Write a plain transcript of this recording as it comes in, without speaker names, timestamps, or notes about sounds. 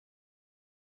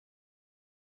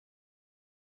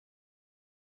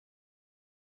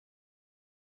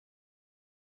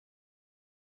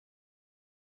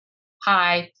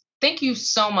Hi, thank you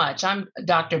so much. I'm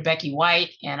Dr. Becky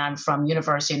White, and I'm from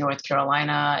University of North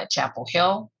Carolina at Chapel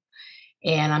Hill,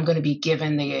 and I'm going to be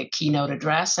giving the keynote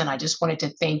address. And I just wanted to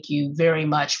thank you very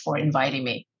much for inviting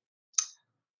me.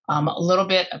 A little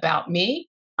bit about me.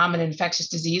 I'm an infectious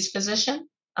disease physician.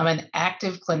 I'm an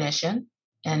active clinician.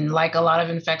 And like a lot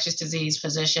of infectious disease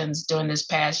physicians during this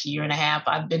past year and a half,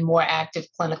 I've been more active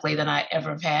clinically than I ever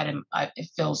have had, it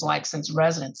feels like, since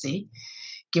residency,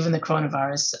 given the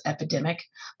coronavirus epidemic.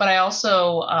 But I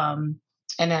also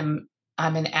and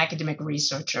I'm an academic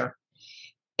researcher,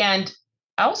 and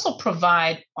I also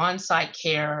provide on-site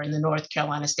care in the North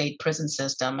Carolina State prison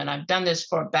system, and I've done this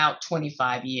for about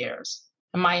 25 years.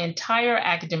 And my entire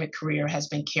academic career has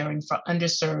been caring for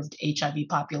underserved HIV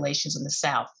populations in the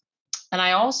South. And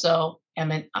I also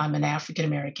I'm an African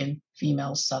American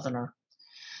female Southerner.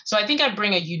 So I think I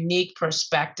bring a unique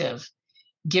perspective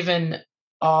given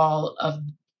all of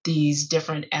these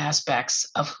different aspects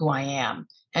of who I am.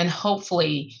 And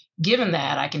hopefully, given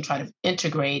that, I can try to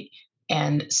integrate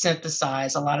and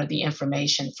synthesize a lot of the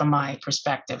information from my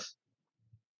perspective.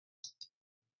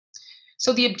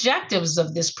 So, the objectives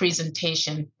of this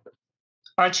presentation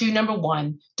are to number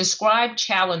one, describe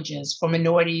challenges for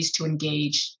minorities to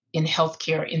engage in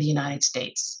healthcare in the United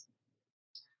States.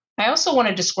 I also want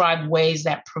to describe ways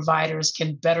that providers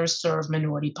can better serve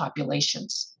minority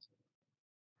populations.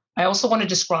 I also want to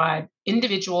describe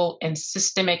individual and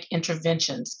systemic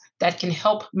interventions that can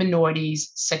help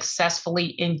minorities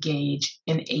successfully engage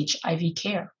in HIV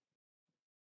care.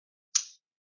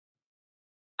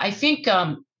 I think,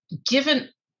 given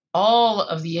all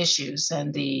of the issues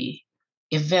and the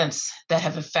events that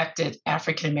have affected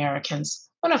African Americans,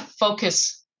 I want to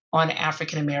focus on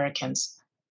African Americans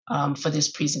for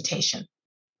this presentation.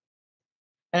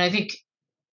 And I think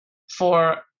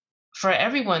for for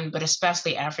everyone, but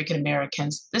especially African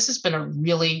Americans, this has been a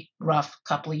really rough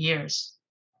couple of years.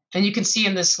 And you can see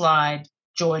in this slide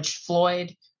George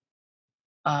Floyd,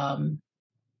 um,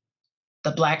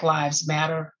 the Black Lives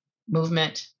Matter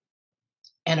movement,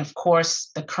 and of course,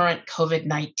 the current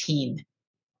COVID-19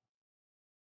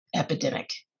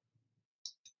 epidemic.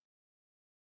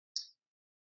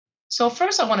 So,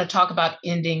 first, I want to talk about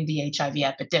ending the HIV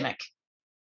epidemic.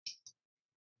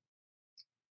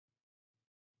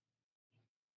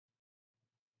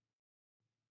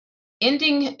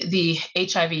 Ending the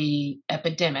HIV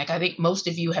epidemic, I think most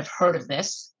of you have heard of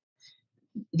this,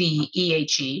 the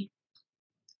EHE.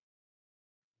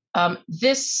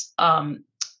 This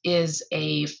is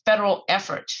a federal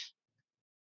effort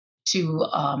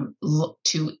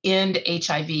to end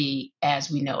HIV as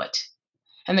we know it.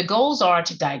 And the goals are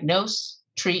to diagnose,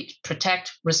 treat,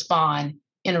 protect, respond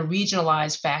in a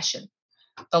regionalized fashion.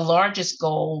 The largest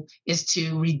goal is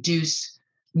to reduce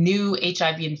new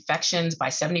HIV infections by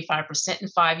 75% in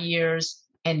 5 years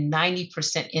and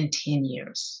 90% in 10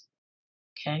 years.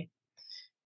 Okay.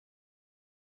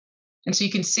 And so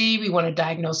you can see we want to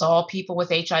diagnose all people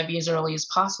with HIV as early as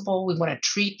possible. We want to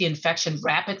treat the infection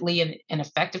rapidly and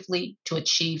effectively to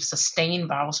achieve sustained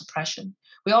viral suppression.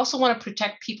 We also want to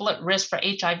protect people at risk for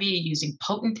HIV using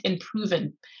potent and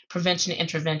proven prevention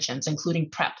interventions,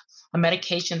 including PrEP, a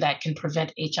medication that can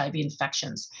prevent HIV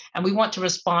infections. And we want to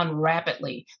respond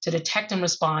rapidly to detect and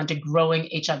respond to growing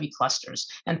HIV clusters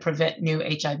and prevent new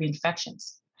HIV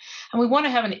infections. And we want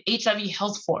to have an HIV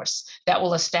health force that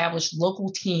will establish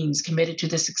local teams committed to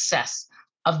the success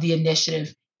of the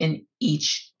initiative in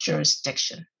each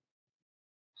jurisdiction.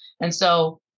 And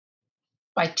so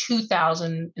by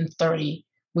 2030,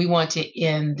 we want to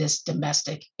end this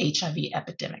domestic HIV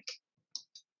epidemic.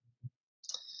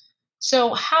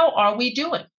 So, how are we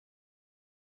doing?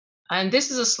 And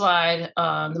this is a slide,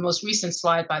 the most recent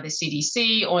slide by the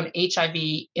CDC on HIV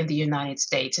in the United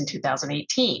States in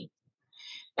 2018.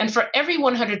 And for every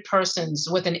 100 persons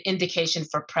with an indication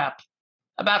for PrEP,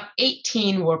 about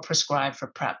 18 were prescribed for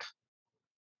PrEP.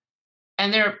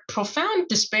 And there are profound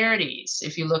disparities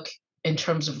if you look in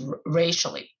terms of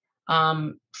racially,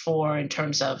 in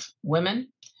terms of women,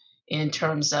 in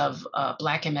terms of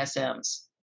Black MSMs.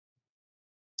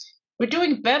 We're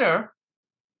doing better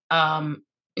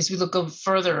as we go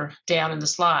further down in the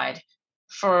slide.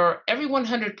 For every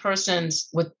 100 persons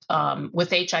with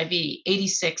HIV,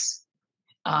 86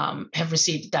 have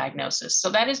received a diagnosis.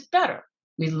 So that is better.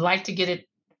 We'd like to get it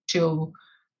to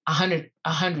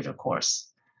 100, of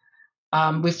course.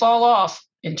 We fall off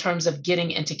in terms of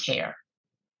getting into care.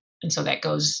 And so that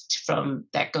goes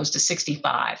to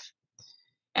 65.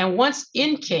 And once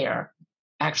in care,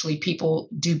 actually people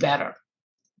do better.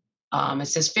 It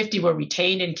says 50 were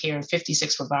retained in care and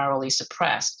 56 were virally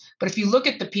suppressed. But if you look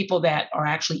at the people that are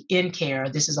actually in care,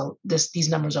 these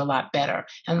numbers are a lot better,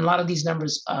 and a lot of these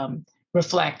numbers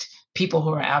reflect people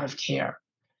who are out of care.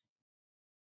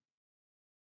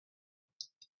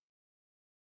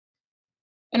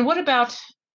 And what about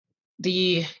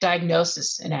the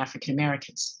diagnosis in African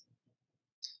Americans?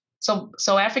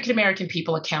 So African American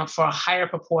people account for a higher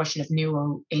proportion of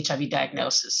new HIV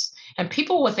diagnosis, and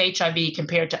people with HIV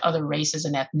compared to other races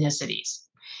and ethnicities.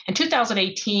 In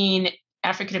 2018,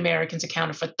 African Americans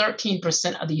accounted for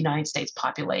 13% of the United States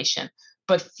population,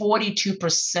 but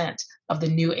 42% of the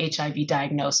new HIV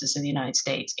diagnosis in the United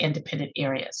States independent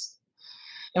areas.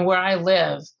 And where I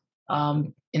live,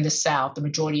 in the South, the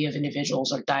majority of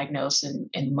individuals are diagnosed,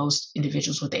 and most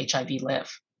individuals with HIV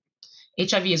live.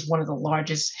 HIV is one of the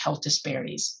largest health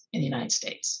disparities in the United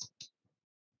States.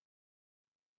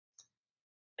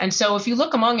 And so, if you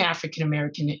look among African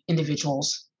American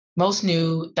individuals, most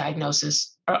new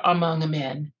diagnoses are among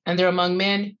men, and they're among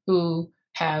men who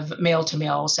have male to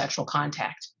male sexual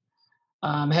contact.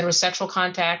 Heterosexual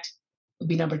contact would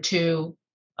be number two,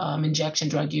 injection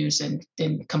drug use, and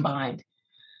then combined.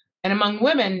 And among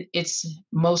women, it's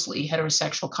mostly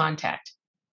heterosexual contact.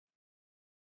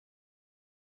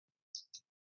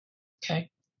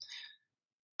 Okay.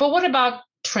 But what about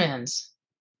trends?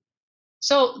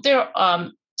 So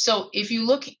if you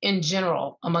look in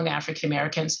general among African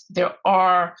Americans, there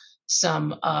are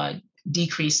some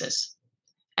decreases.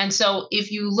 And so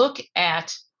if you look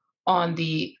at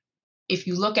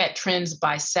trends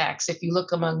by sex, if you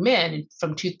look among men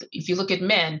if you look at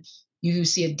men, you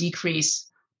see a decrease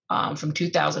from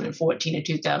 2014 to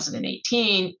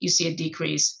 2018. You see a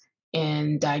decrease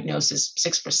in diagnosis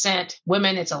 6%.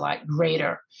 Women, it's a lot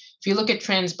greater. If you look at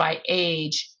trends by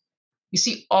age, you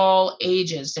see all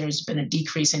ages, there's been a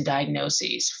decrease in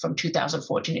diagnoses from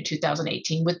 2014 to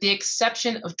 2018, with the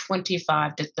exception of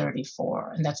 25 to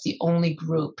 34. And that's the only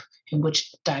group in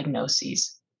which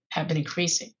diagnoses have been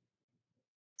increasing.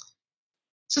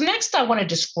 So next, I want to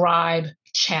describe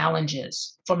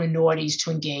challenges for minorities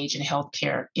to engage in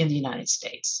healthcare in the United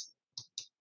States.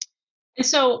 And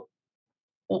so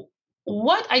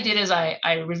what I did is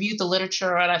I reviewed the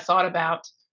literature, and I thought about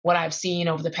what I've seen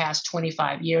over the past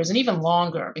 25 years and even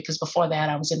longer, because before that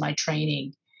I was in my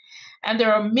training. And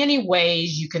there are many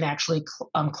ways you can actually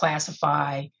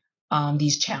classify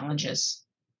these challenges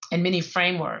and many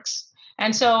frameworks.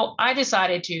 And so I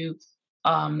decided to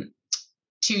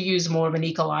use more of an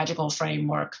ecological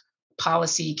framework: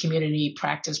 policy, community,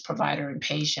 practice, provider, and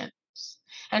patient.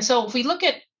 And so if we look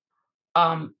at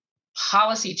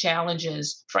policy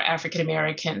challenges for African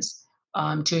Americans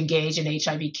to engage in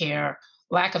HIV care,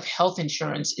 lack of health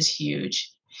insurance is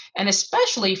huge. And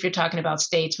especially if you're talking about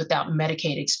states without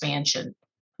Medicaid expansion.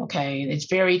 Okay, it's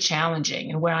very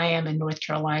challenging. And where I am in North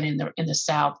Carolina, in the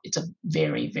South, it's a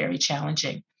very, very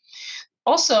challenging.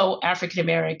 Also, African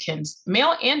Americans,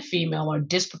 male and female, are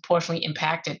disproportionately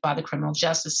impacted by the criminal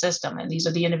justice system. And these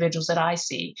are the individuals that I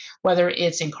see, whether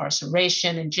it's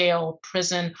incarceration in jail,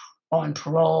 prison, on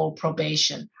parole,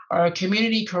 probation, or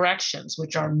community corrections,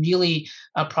 which are really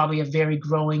probably a very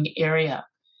growing area.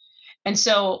 And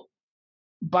so,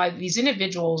 by these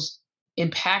individuals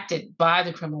impacted by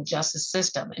the criminal justice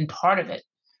system, and part of it,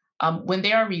 when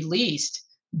they are released,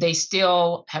 they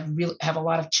still have a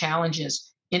lot of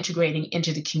challenges integrating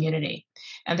into the community.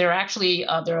 And there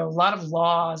are a lot of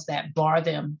laws that bar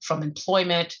them from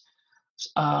employment,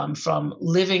 from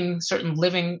certain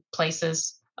living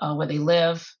places where they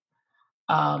live.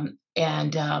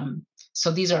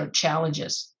 So these are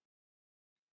challenges.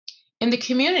 In the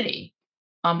community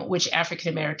which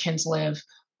African Americans live,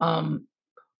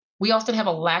 we often have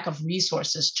a lack of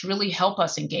resources to really help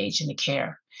us engage in the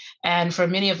care. And for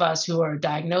many of us who are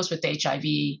diagnosed with HIV,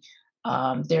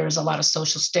 there's a lot of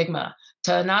social stigma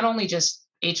to not only just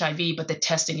HIV, but the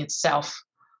testing itself,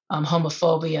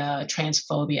 homophobia,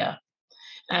 transphobia.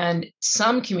 And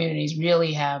some communities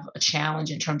really have a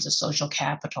challenge in terms of social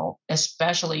capital,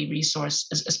 especially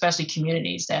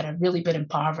communities that have really been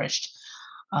impoverished.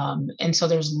 And so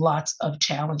there's lots of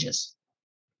challenges.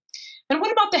 And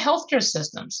what about the healthcare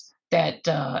systems that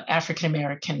African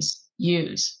Americans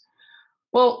use?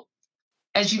 Well,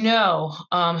 as you know,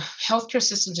 healthcare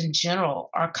systems in general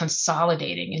are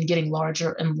consolidating and getting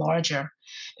larger and larger,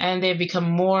 and they've become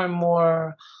more and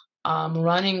more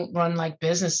run like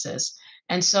businesses.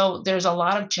 And so there's a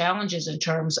lot of challenges in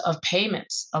terms of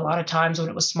payments. A lot of times when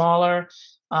it was smaller,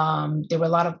 there were a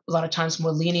lot of times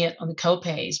more lenient on the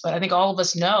copays. But I think all of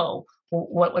us know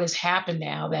what has happened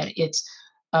now, that it's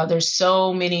There's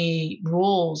so many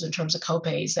rules in terms of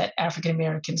copays that African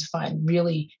Americans find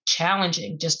really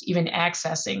challenging, just even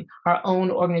accessing our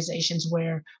own organizations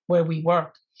where we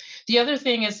work. The other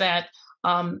thing is that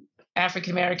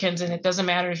African Americans, and it doesn't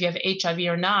matter if you have HIV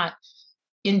or not,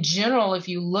 in general, if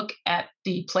you look at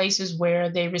the places where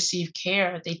they receive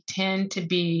care, they tend to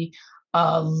be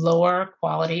lower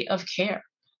quality of care.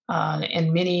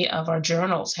 And many of our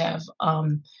journals have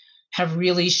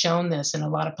really shown this in a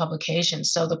lot of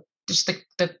publications. So the just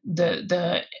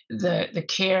the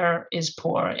care is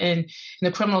poor. In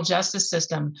the criminal justice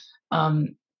system,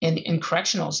 in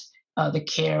correctionals, the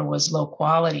care was low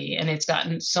quality, and it's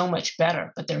gotten so much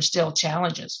better, but there are still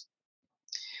challenges.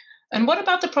 And what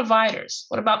about the providers?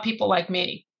 What about people like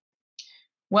me?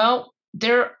 Well,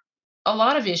 there are a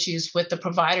lot of issues with the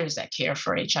providers that care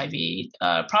for HIV.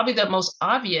 Probably the most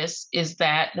obvious is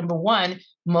that number one,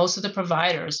 most of the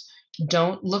providers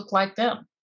don't look like them.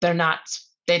 They're not,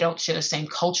 they don't share the same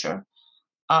culture.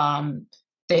 Um,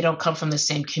 they don't come from the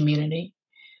same community.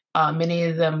 Many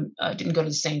of them didn't go to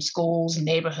the same schools,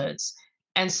 neighborhoods.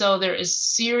 And so a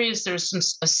serious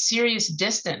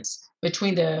distance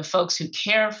between the folks who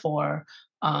care for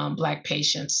Black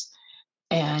patients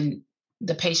and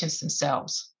the patients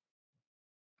themselves.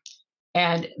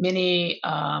 And there's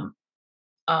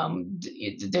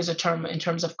a term in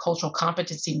terms of cultural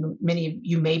competency, many of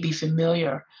you may be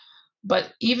familiar,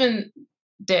 but even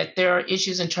that there are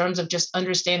issues in terms of just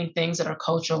understanding things that are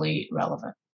culturally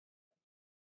relevant.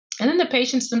 And then the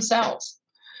patients themselves,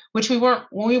 which we won't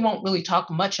really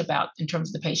talk much about in terms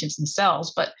of the patients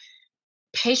themselves, but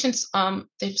patients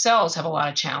themselves have a lot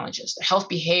of challenges. Their health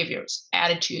behaviors,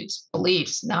 attitudes,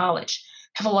 beliefs, knowledge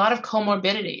have a lot of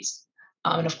comorbidities.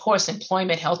 And of course,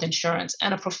 employment, health insurance,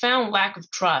 and a profound lack of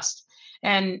trust,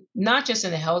 and not just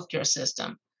in the healthcare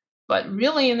system, but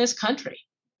really in this country.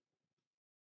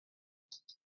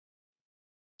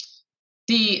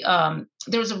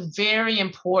 There was a very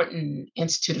important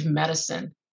Institute of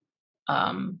Medicine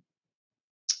um,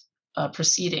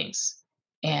 proceedings,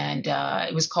 and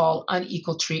it was called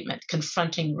Unequal Treatment,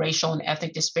 Confronting Racial and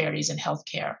Ethnic Disparities in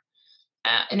Healthcare.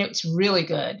 And it's really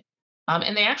good.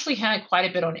 And they actually had quite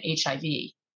a bit on HIV.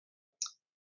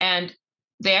 And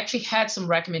they actually had some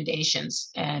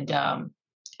recommendations and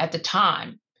at the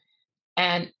time.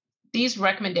 And these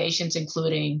recommendations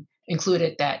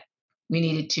included that we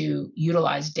needed to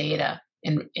utilize data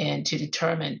and to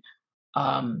determine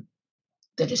the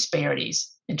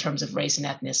disparities in terms of race and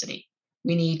ethnicity.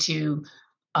 We need to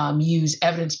use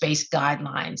evidence-based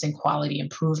guidelines and quality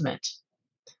improvement.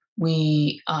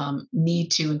 We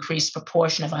need to increase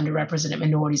proportion of underrepresented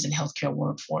minorities in healthcare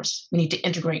workforce. We need to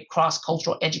integrate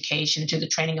cross-cultural education into the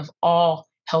training of all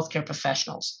healthcare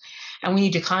professionals. And we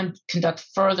need to conduct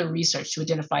further research to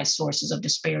identify sources of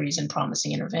disparities and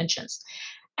promising interventions.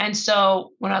 And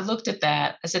so when I looked at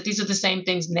that, I said, these are the same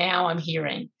things now I'm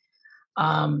hearing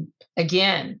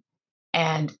again.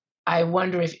 And I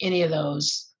wonder if any of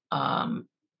those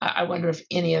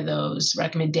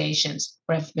recommendations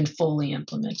have been fully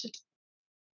implemented.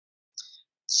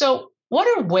 So, what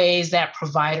are ways that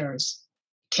providers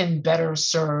can better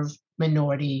serve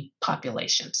minority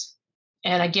populations?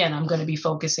 And again, I'm going to be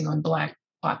focusing on Black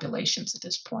populations at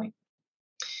this point.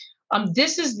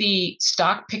 This is the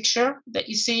stock picture that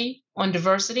you see on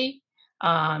diversity.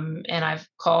 And I've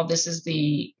called this is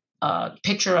the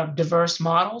picture of diverse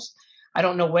models. I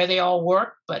don't know where they all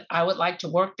work, but I would like to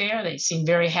work there. They seem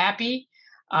very happy.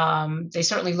 They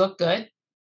certainly look good.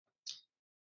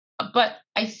 But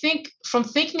I think from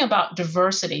thinking about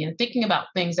diversity and thinking about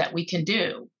things that we can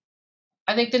do,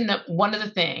 I think that one of the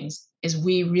things is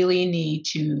we really need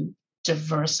to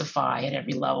diversify at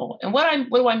every level. And what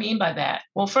do I mean by that?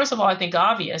 Well, first of all, I think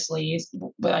obviously is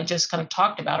what I just kind of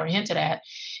talked about or hinted at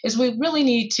is we really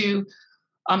need to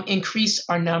increase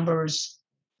our numbers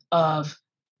of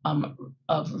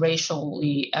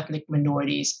racially ethnic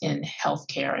minorities in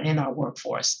healthcare and in our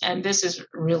workforce. And this has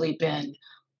really been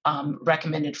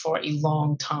recommended for a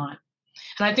long time.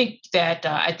 And I think that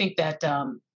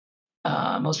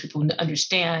most people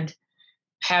understand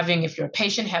if you're a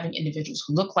patient, having individuals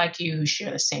who look like you, who share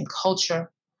the same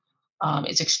culture,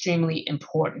 is extremely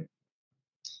important.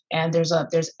 And there's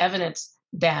evidence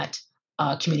that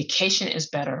communication is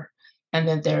better, and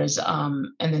then there's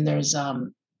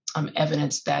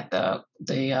evidence that the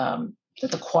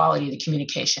quality of the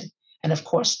communication, and of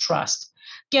course trust.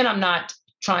 Again, I'm not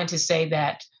trying to say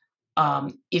that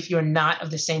if you're not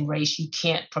of the same race, you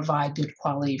can't provide good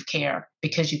quality of care,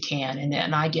 because you can,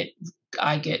 and I get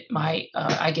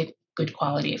good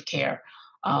quality of care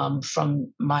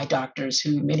from my doctors,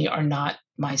 who many are not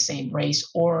my same race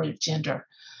or gender.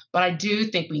 But I do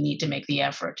think we need to make the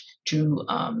effort to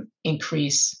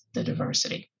increase the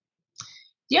diversity.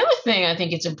 The other thing I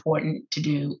think it's important to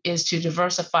do is to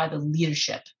diversify the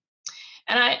leadership.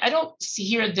 And I don't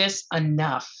hear this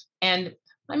enough. And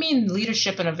I mean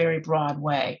leadership in a very broad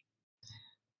way.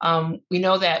 We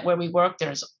know that where we work,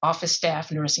 there's office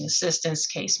staff, nursing assistants,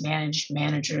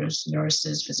 managers,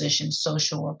 nurses, physicians,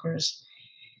 social workers.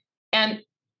 And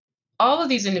all of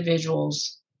these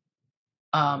individuals,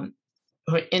 um,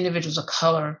 who are individuals of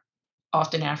color,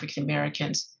 often African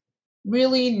Americans,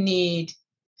 really need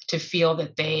to feel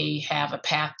that they have a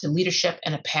path to leadership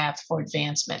and a path for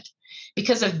advancement.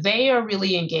 Because if they are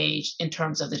really engaged in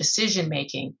terms of the decision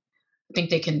making, I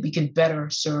think we can better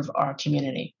serve our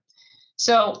community.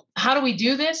 So, how do we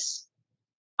do this?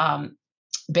 Um,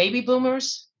 Baby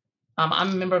boomers. I'm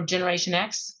a member of Generation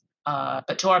X,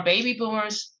 but to our baby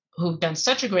boomers who've done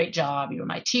such a great job, you're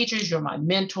my teachers, you're my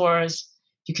mentors,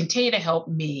 you continue to help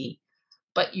me,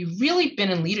 but you've really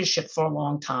been in leadership for a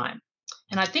long time.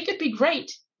 And I think it'd be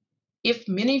great if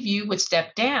many of you would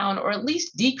step down or at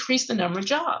least decrease the number of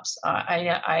jobs.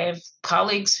 I have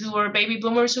colleagues who are baby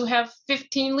boomers who have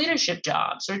 15 leadership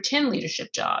jobs or 10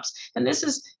 leadership jobs. And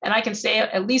I can say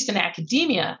at least in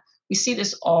academia, we see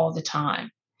this all the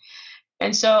time.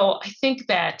 And so I think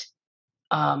that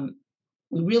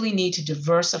we really need to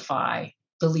diversify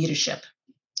the leadership.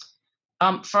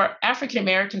 For African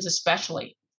Americans,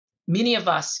 especially, many of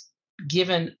us,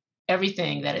 given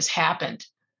everything that has happened,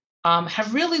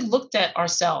 have really looked at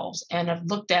ourselves and have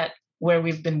looked at where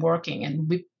we've been working.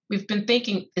 And we've been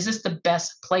thinking, is this the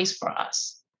best place for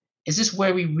us? Is this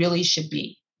where we really should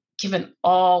be, given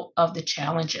all of the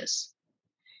challenges?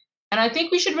 And I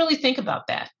think we should really think about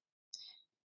that.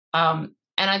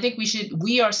 And I think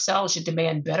we ourselves should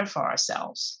demand better for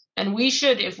ourselves. And we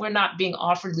should, if we're not being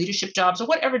offered leadership jobs or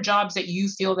whatever jobs that you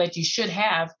feel that you should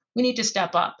have, we need to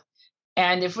step up.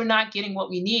 And if we're not getting what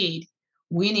we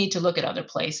need to look at other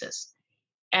places.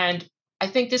 And I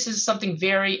think this is something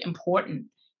very important.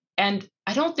 And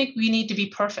I don't think we need to be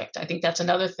perfect. I think that's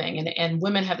another thing. And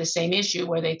women have the same issue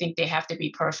where they think they have to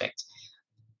be perfect.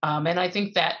 And I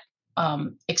think that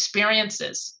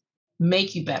experiences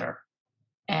make you better.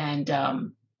 And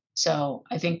so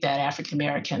I think that African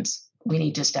Americans, we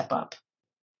need to step up.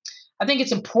 I think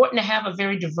it's important to have a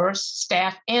very diverse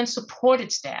staff and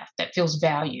supported staff that feels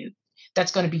valued,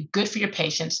 that's going to be good for your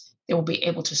patients. They will be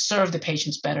able to serve the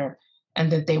patients better,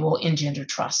 and that they will engender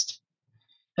trust.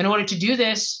 In order to do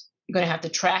this, you're going to have to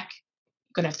track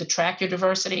your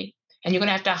diversity, and you're going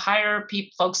to have to hire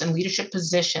folks in leadership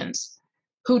positions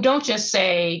who don't just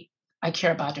say, I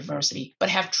care about diversity, but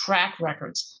have track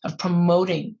records of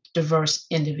promoting diverse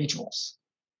individuals.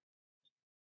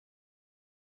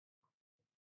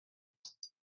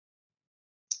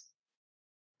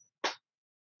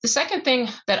 The second thing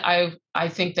that I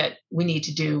think that we need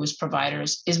to do as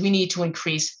providers is we need to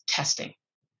increase testing.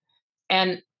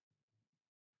 And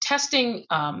testing,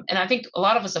 and I think a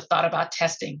lot of us have thought about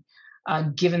testing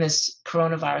given this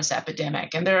coronavirus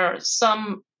epidemic, and there are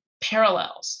some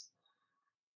parallels.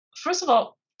 First of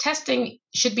all, testing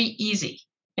should be easy.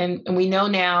 And we know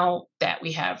now that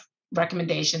we have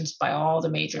recommendations by all the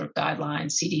major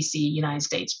guidelines, CDC, United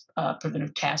States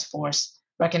Preventive Task Force,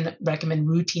 recommend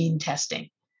routine testing.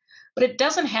 But it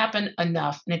doesn't happen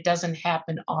enough, and it doesn't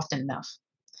happen often enough.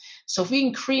 So if we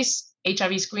increase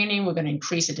HIV screening, we're going to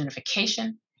increase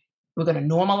identification. We're going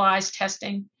to normalize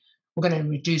testing. We're going to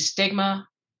reduce stigma.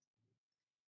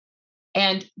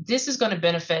 And this is going to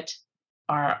benefit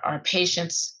our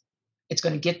patients. It's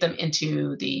going to get them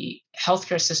into the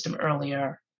healthcare system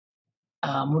earlier.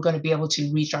 We're going to be able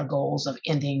to reach our goals of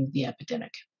ending the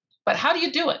epidemic. But how do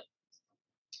you do it?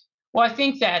 Well, I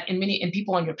think that in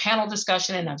people on your panel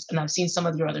discussion, and I've seen some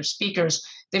of your other speakers,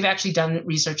 they've actually done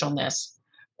research on this,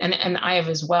 and I have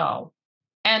as well.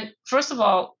 And first of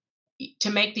all, to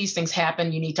make these things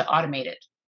happen, you need to automate it,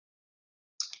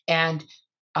 and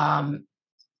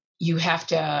you have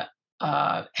to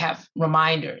have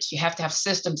reminders. You have to have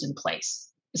systems in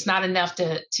place. It's not enough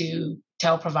to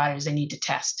tell providers they need to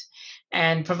test.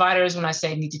 And providers, when I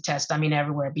say need to test, I mean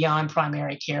everywhere, beyond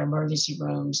primary care, emergency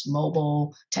rooms,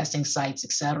 mobile testing sites,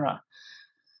 et cetera.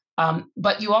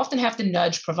 But you often have to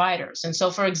nudge providers. And so,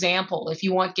 for example, if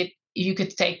you want to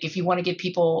get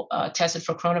people tested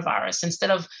for coronavirus,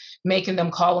 instead of making them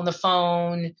call on the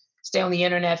phone, stay on the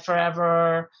internet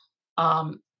forever,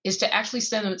 is to actually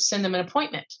send them an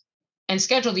appointment and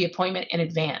schedule the appointment in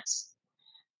advance.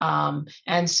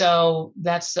 And so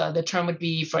that's the term would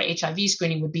be for HIV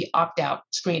screening would be opt-out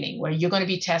screening, where you're going to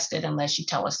be tested unless you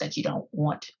tell us that you don't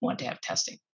want to have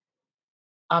testing.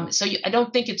 I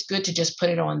don't think it's good to just put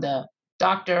it on the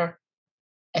doctor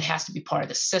it has to be part of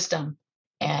the system.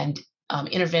 And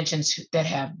interventions that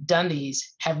have done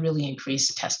these have really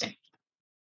increased testing.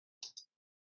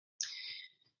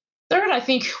 Third, I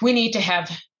think we need to have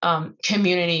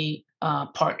community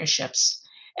partnerships.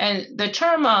 And the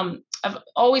term, I've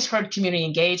always heard community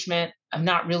engagement. I've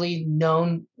not really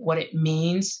known what it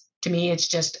means. To me, it's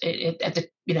just at the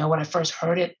when I first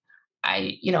heard it,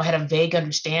 I had a vague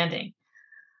understanding.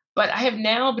 But I have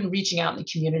now been reaching out in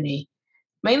the community,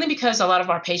 mainly because a lot of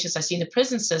our patients I see in the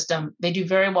prison system, they do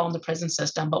very well in the prison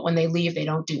system, but when they leave, they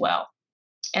don't do well.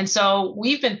 And so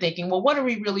we've been thinking, well, what are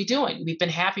we really doing? We've been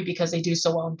happy because they do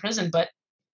so well in prison, but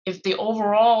if the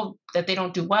overall that they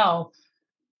don't do well,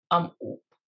 um,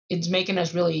 it's making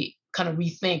us really kind of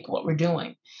rethink what we're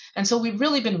doing. And so we've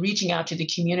really been reaching out to the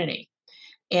community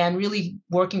and really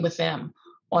working with them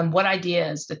on what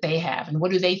ideas that they have and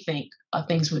what do they think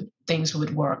things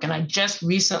would work. And I just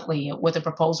recently, with a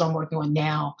proposal I'm working on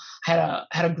now, had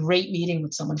a great meeting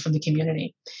with someone from the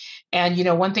community. And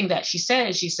one thing that she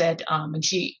said, and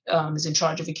she is in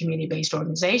charge of a community-based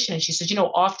organization, and she said,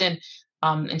 often,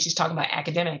 and she's talking about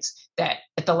academics, that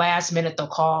at the last minute they'll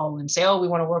call and say, "Oh, we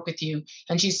want to work with you."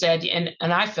 And she said, and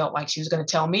I felt like she was going to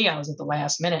tell me I was at the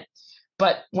last minute.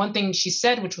 But one thing she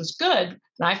said, which was good, and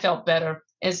I felt better,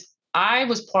 is I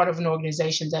was part of an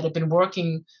organization that had been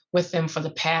working with them for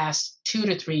the past 2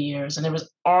 to 3 years, and there was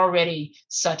already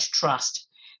such trust.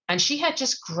 And she had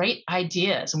just great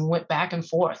ideas, and we went back and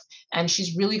forth. And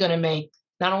she's really going to make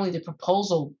not only the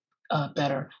proposal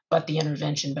better, but the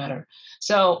intervention better.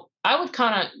 So I would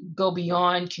kind of go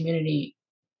beyond community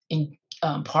in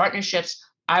partnerships.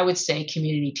 I would say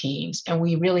community teams, and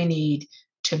we really need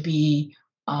to be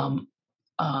um,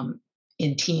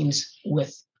 in teams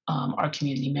with our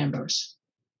community members.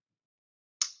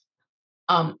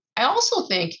 I also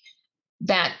think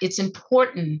that it's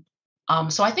important.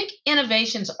 So I think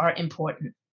innovations are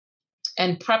important,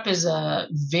 and PrEP is a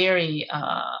very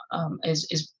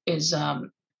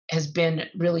has been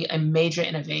really a major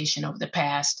innovation over the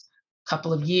past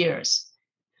couple of years.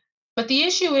 But the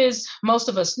issue is, most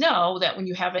of us know that when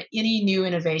you have any new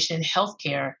innovation in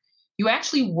healthcare, you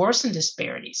actually worsen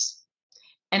disparities.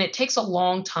 And it takes a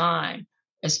long time,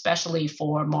 especially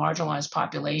for marginalized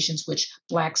populations, which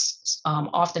Blacks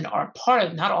often are part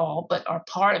of, not all, but are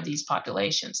part of these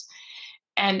populations.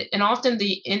 And often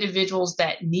the individuals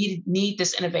that need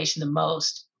this innovation the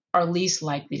most are least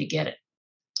likely to get it.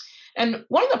 And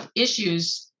one of the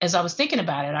issues, as I was thinking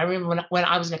about it, I remember when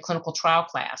I was in a clinical trial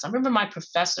class, I remember my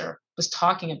professor was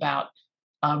talking about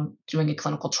doing a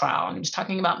clinical trial, and he was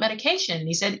talking about medication. And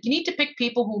he said, you need to pick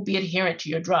people who will be adherent to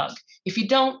your drug. If you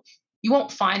don't, you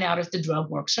won't find out if the drug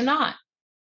works or not.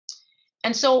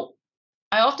 And so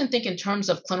I often think in terms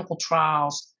of clinical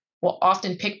trials, we'll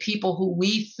often pick people who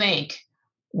we think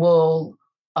will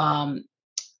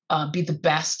be the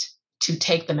best to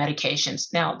take the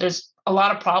medications. Now, there's a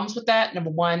lot of problems with that. Number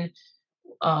one,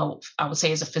 I would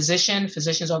say as a physician,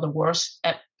 physicians are the worst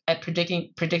at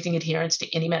predicting adherence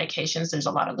to any medications. There's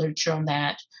a lot of literature on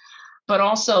that. But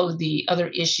also the other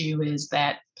issue is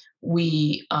that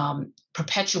we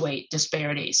perpetuate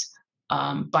disparities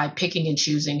by picking and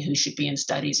choosing who should be in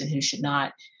studies and who should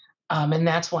not. And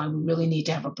that's why we really need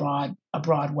to have a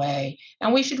broad way.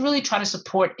 And we should really try to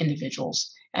support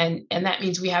individuals. And that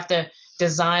means we have to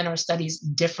design our studies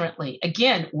differently.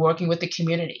 Again, working with the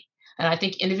community. And I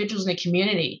think individuals in the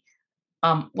community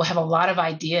will have a lot of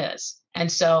ideas.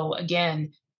 And so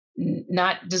again,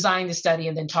 not designing the study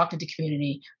and then talk to the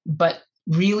community, but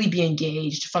really be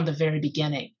engaged from the very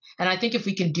beginning. And I think if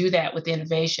we can do that with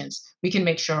innovations, we can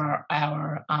make sure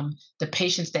our the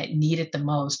patients that need it the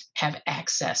most have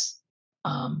access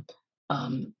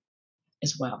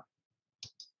as well.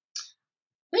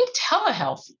 I think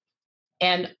telehealth,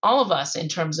 and all of us, in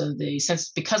terms of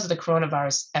because of the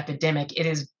coronavirus epidemic, it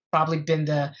has probably been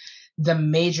the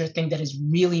major thing that has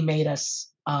really made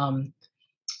us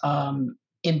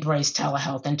embrace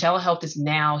telehealth. And telehealth is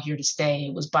now here to stay.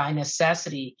 It was by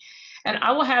necessity. And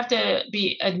I will have to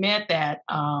admit that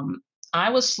I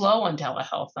was slow on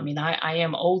telehealth. I mean, I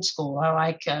am old school. I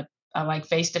like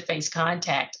face-to-face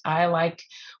contact. I like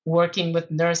working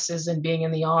with nurses and being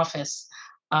in the office.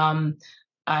 For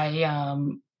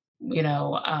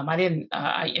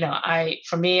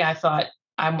me, I thought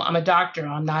I'm a doctor.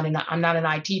 I'm not an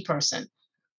IT person.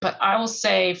 But I will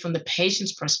say, from the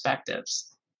patient's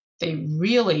perspectives, they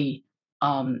really,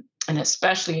 and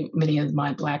especially many of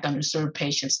my Black underserved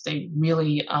patients, they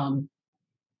really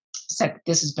said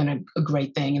this has been a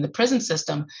great thing. In the prison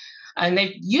system, and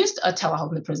they've used a telehealth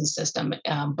in the prison system,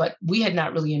 but we had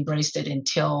not really embraced it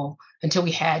until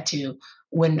we had to,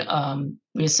 when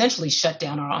we essentially shut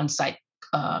down our on-site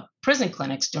prison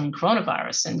clinics during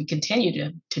coronavirus, and we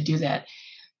continue to do that.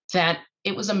 That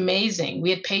it was amazing. We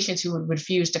had patients who would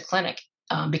refuse to clinic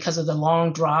because of the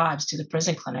long drives to the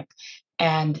prison clinic,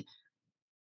 and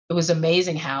it was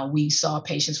amazing how we saw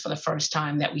patients for the first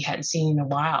time that we hadn't seen in a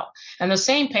while. And the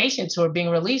same patients who are being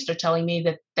released are telling me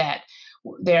that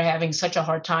they're having such a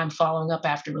hard time following up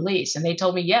after release. And they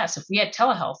told me, yes, if we had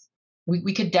telehealth,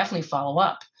 we could definitely follow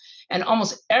up. And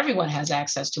almost everyone has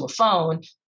access to a phone,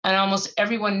 and almost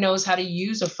everyone knows how to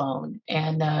use a phone.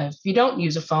 And if you don't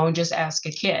use a phone, just ask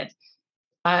a kid.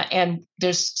 And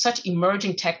there's such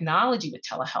emerging technology with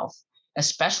telehealth,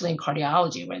 especially in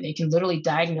cardiology, where they can literally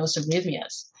diagnose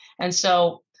arrhythmias. And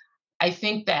so I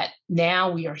think that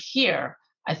now we are here.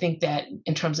 I think that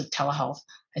in terms of telehealth,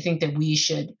 I think that we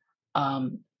should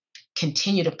um,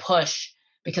 continue to push,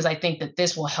 because I think that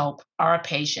this will help our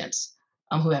patients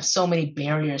who have so many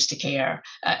barriers to care,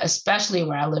 especially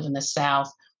where I live in the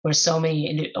South, where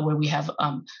where we have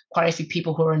quite a few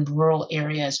people who are in rural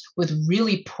areas with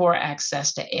really poor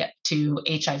access to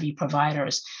HIV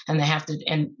providers, and they have to,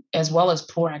 and as well as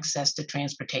poor access to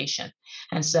transportation.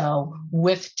 And so,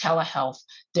 with telehealth,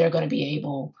 they're going to be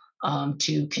able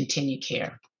to continue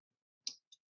care.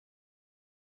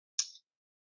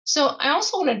 So I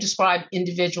also want to describe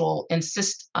individual and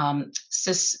systemic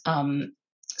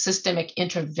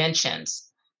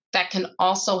interventions that can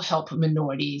also help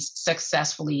minorities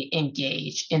successfully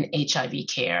engage in HIV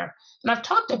care. And I've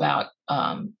talked about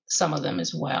some of them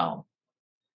as well.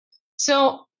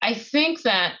 So I think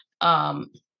that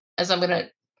as I'm going to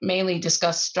mainly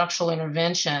discuss structural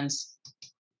interventions,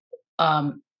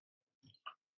 um,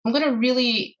 I'm going to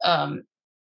really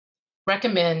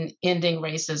recommend ending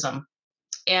racism.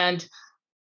 And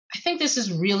I think this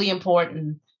is really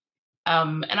important.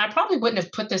 And I probably wouldn't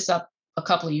have put this up a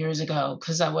couple of years ago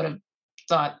because I would have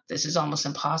thought this is almost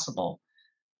impossible.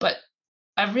 But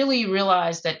I really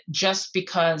realized that just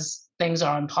because things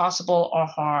are impossible or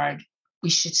hard,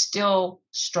 we should still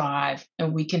strive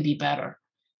and we can be better.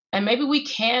 And maybe we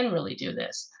can really do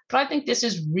this. But I think this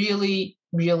is really,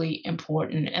 really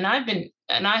important. And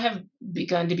I have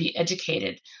begun to be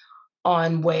educated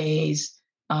on ways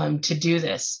to do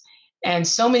this. And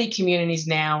so many communities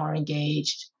now are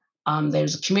engaged.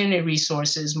 There's community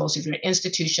resources. Most of your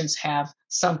institutions have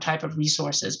some type of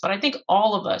resources, but I think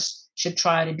all of us should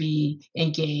try to be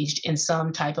engaged in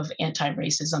some type of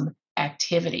anti-racism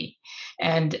activity.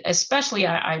 And especially,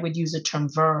 I would use the term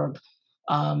verb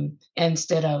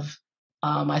instead of,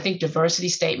 I think diversity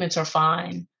statements are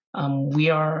fine. We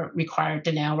are required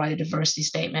to now write a diversity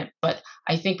statement, but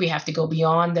I think we have to go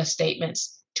beyond the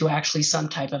statements to actually some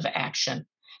type of action.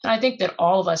 And I think that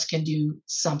all of us can do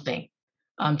something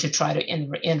to try to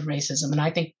end racism. And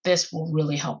I think this will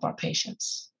really help our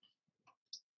patients.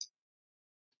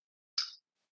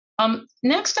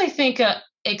 Next, I think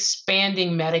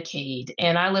expanding Medicaid.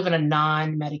 And I live in a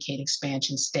non-Medicaid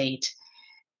expansion state.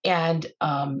 And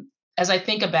as I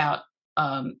think about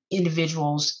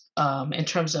individuals in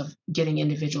terms of getting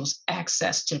individuals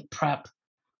access to PrEP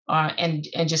and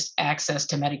just access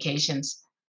to medications,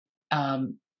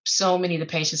 so many of the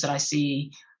patients that I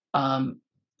see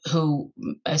who,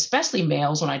 especially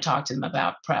males, when I talk to them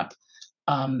about PrEP,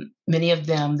 many of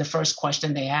them, the first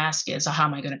question they ask is, how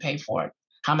am I going to pay for it?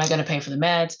 How am I going to pay for the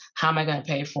meds? How am I going to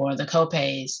pay for the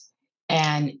copays?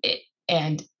 And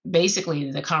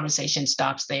basically the conversation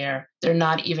stops there. They're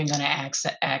not even going to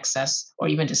access or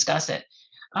even discuss it,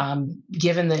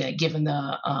 given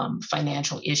the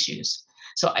financial issues.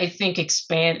 So I think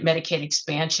Medicaid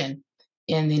expansion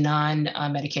in the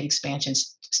non-Medicaid expansion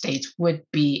states would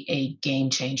be a game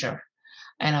changer.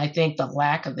 And I think the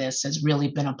lack of this has really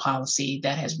been a policy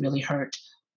that has really hurt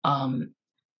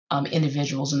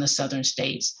individuals in the southern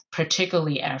states,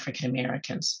 particularly African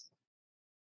Americans.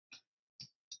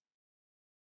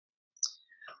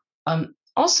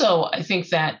 Also, I think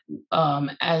that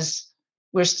as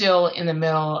we're still in the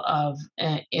middle of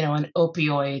an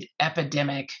opioid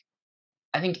epidemic,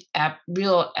 I think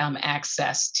real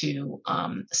access to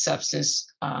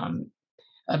substance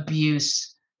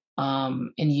abuse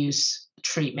and use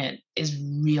treatment is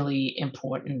really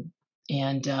important.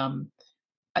 And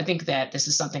I think that this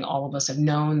is something all of us have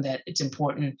known that it's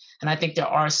important. And I think there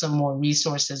are some more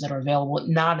resources that are available,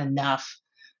 not enough,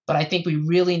 but I think we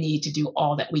really need to do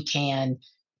all that we can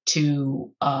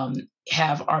to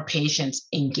have our patients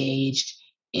engaged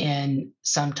in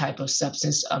some type of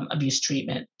substance abuse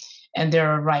treatment. And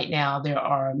right now, there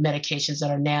are medications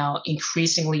that are now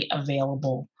increasingly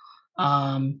available.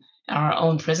 Our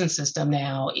own prison system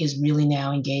now is really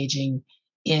now engaging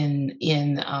in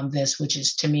this, which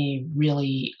is to me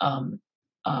really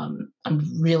I'm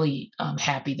really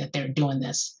happy that they're doing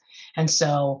this. And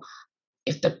so,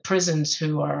 if the prisons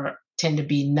who are tend to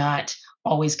be not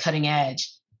always cutting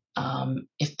edge,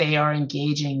 if they are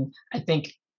engaging, I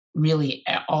think really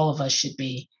all of us should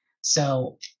be.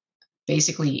 So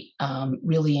basically,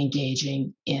 really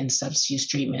engaging in substance use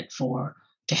treatment for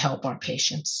to help our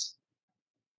patients.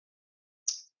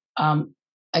 Um,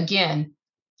 Again,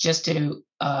 just to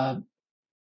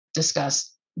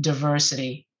discuss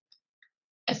diversity,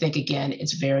 I think again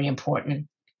it's very important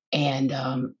and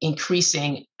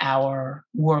increasing our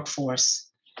workforce.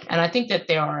 And I think that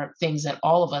there are things that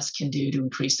all of us can do to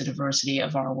increase the diversity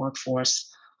of our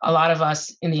workforce. A lot of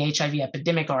us in the HIV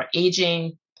epidemic are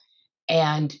aging,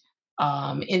 and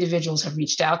individuals have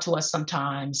reached out to us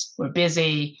sometimes. We're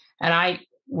busy, and I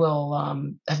will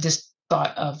have just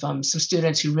thought of some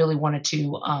students who really wanted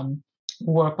to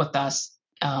work with us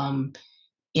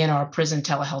in our prison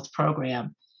telehealth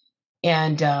program.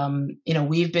 And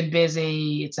we've been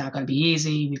busy. It's not going to be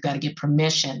easy. We've got to get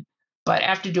permission. But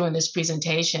after doing this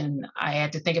presentation, I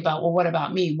had to think about, well, what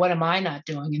about me? What am I not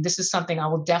doing? And this is something I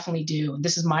will definitely do. And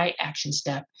this is my action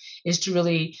step: is to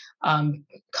really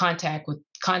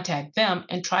contact them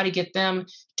and try to get them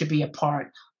to be a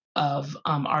part of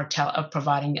of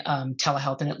providing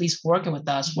telehealth, and at least working with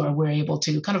us, where we're able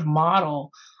to kind of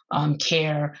model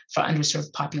care for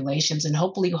underserved populations, and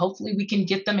hopefully we can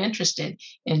get them interested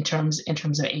in terms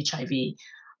of HIV.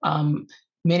 Um,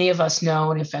 Many of us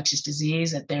know in infectious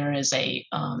disease that there is a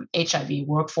HIV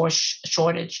workforce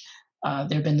shortage.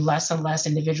 There have been less and less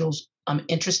individuals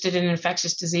interested in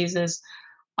infectious diseases.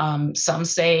 Some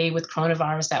say with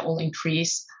coronavirus that will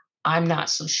increase. I'm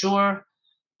not so sure,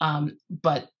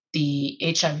 but the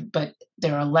HIV, but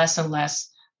there are less and less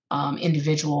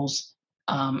individuals,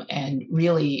 and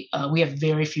really we have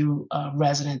very few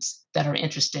residents that are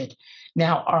interested.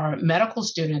 Now, our medical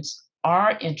students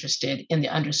are interested in the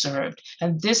underserved,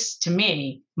 and this, to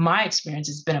me, my experience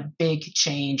has been a big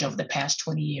change over the past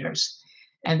 20 years,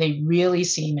 and they really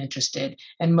seem interested,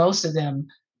 and most of them.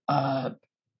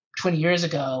 20 years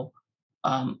ago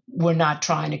were not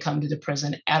trying to come to the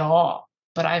prison at all.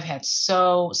 But I've had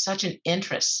such an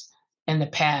interest in the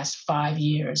past 5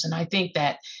 years, and I think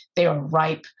that they are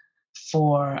ripe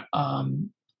for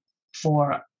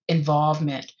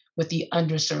involvement with the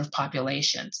underserved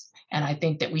populations. And I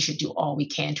think that we should do all we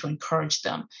can to encourage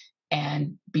them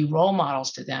and be role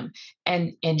models to them,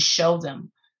 and show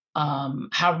them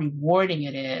how rewarding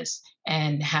it is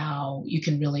and how you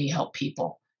can really help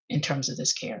people in terms of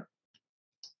this care.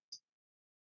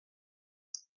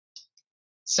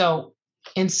 So,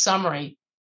 in summary,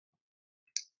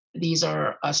 these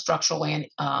are structural and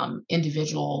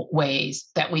individual ways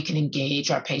that we can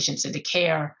engage our patients into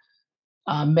care: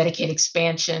 Medicaid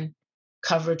expansion,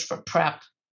 coverage for PrEP,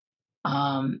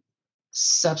 um,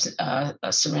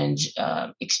 syringe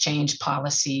exchange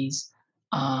policies,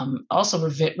 also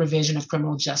revision of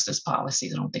criminal justice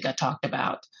policies. I don't think I talked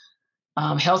about.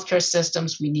 Healthcare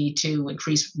systems, we need to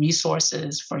increase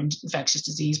resources for infectious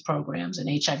disease programs and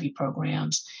HIV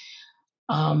programs.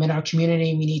 In our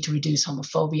community, we need to reduce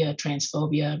homophobia,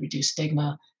 transphobia, reduce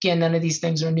stigma. Again, none of these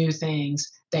things are new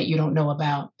things that you don't know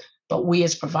about. But we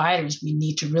as providers, we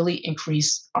need to really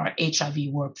increase our HIV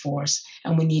workforce,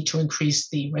 and we need to increase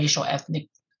the racial ethnic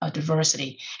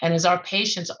diversity. And as our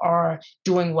patients are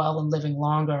doing well and living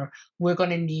longer, we're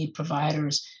going to need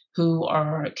providers who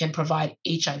can provide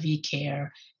HIV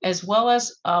care, as well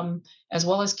as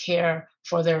care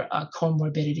for their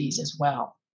comorbidities as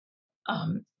well.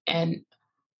 And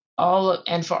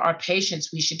and for our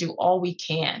patients, we should do all we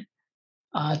can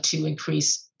to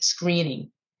increase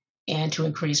screening and to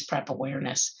increase PrEP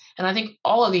awareness. And I think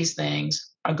all of these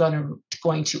things are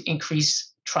going to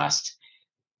increase trust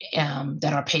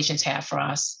that our patients have for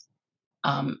us,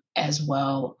 as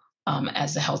well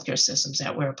as the healthcare systems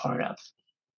that we're a part of.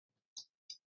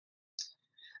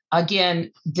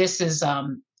 Again, this is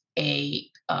the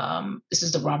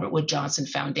Robert Wood Johnson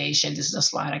Foundation. This is a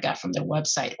slide I got from their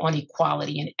website on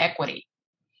equality and equity.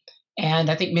 And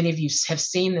I think many of you have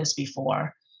seen this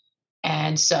before.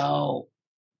 And so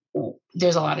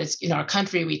there's a lot of, in our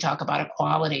country, we talk about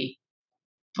equality,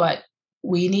 but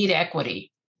we need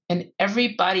equity. And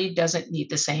everybody doesn't need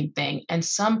the same thing. And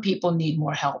some people need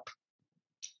more help.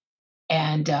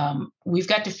 And we've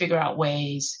got to figure out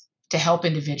ways to help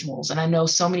individuals. And I know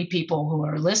so many people who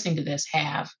are listening to this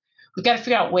we've got to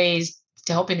figure out ways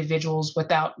to help individuals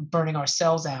without burning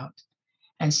ourselves out.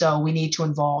 And so we need to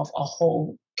involve a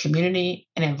whole community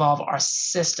and involve our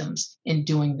systems in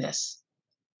doing this.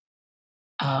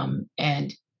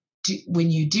 And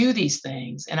when you do these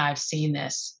things, and I've seen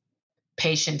this,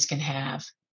 patients can have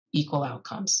equal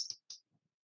outcomes.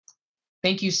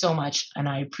 Thank you so much, and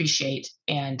I appreciate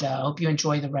and hope you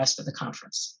enjoy the rest of the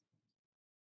conference.